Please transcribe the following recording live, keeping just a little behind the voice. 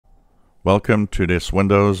Welcome to this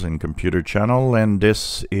Windows and Computer channel, and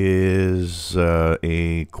this is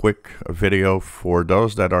a quick video for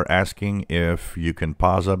those that are asking if you can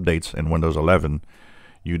pause updates in Windows 11.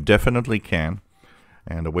 You definitely can,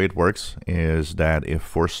 and the way it works is that if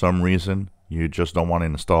for some reason you just don't want to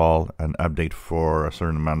install an update for a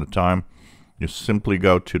certain amount of time, you simply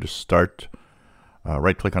go to the Start,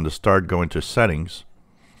 right click on the Start, go into Settings,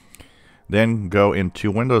 then go into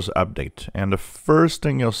Windows Update, and the first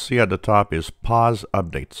thing you'll see at the top is Pause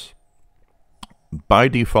Updates. By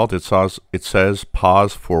default it says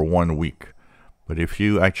pause for 1 week, but if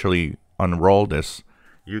you actually unroll this,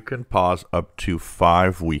 you can pause up to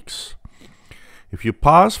 5 weeks. If you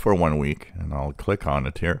pause for 1 week, and I'll click on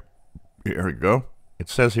it here we go, it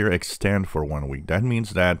says here extend for 1 week. That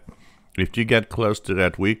means that if you get close to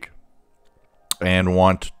that week and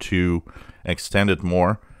want to extend it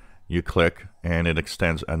more, you click and it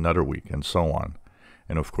extends another week, and so on.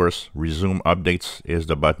 And of course, resume updates is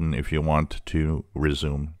the button if you want to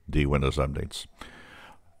resume the Windows updates.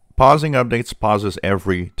 Pausing updates pauses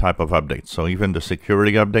every type of update. So even the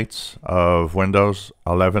security updates of Windows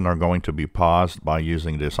 11 are going to be paused by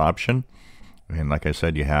using this option. And like I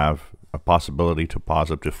said, you have a possibility to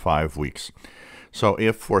pause up to 5 weeks. So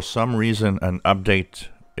if for some reason an update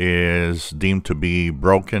is deemed to be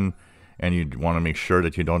broken, and you want to make sure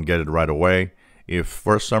that you don't get it right away, if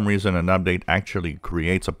for some reason an update actually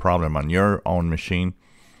creates a problem on your own machine,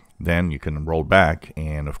 then you can roll back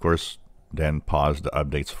and of course then pause the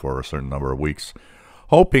updates for a certain number of weeks,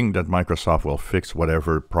 hoping that Microsoft will fix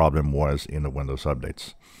whatever problem was in the Windows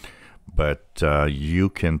updates. But you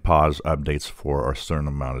can pause updates for a certain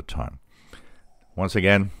amount of time. Once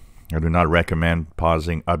again, I do not recommend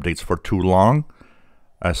pausing updates for too long,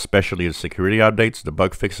 especially the security updates. The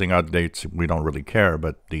bug fixing updates, we don't really care,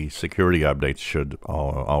 but the security updates should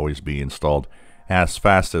always be installed as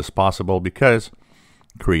fast as possible, because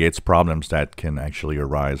it creates problems that can actually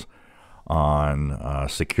arise on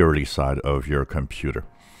security side of your computer.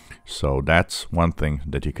 So that's one thing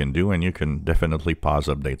that you can do, and you can definitely pause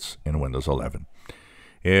updates in Windows 11.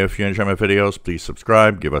 If you enjoy my videos, please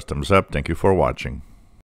subscribe, give us thumbs up. Thank you for watching.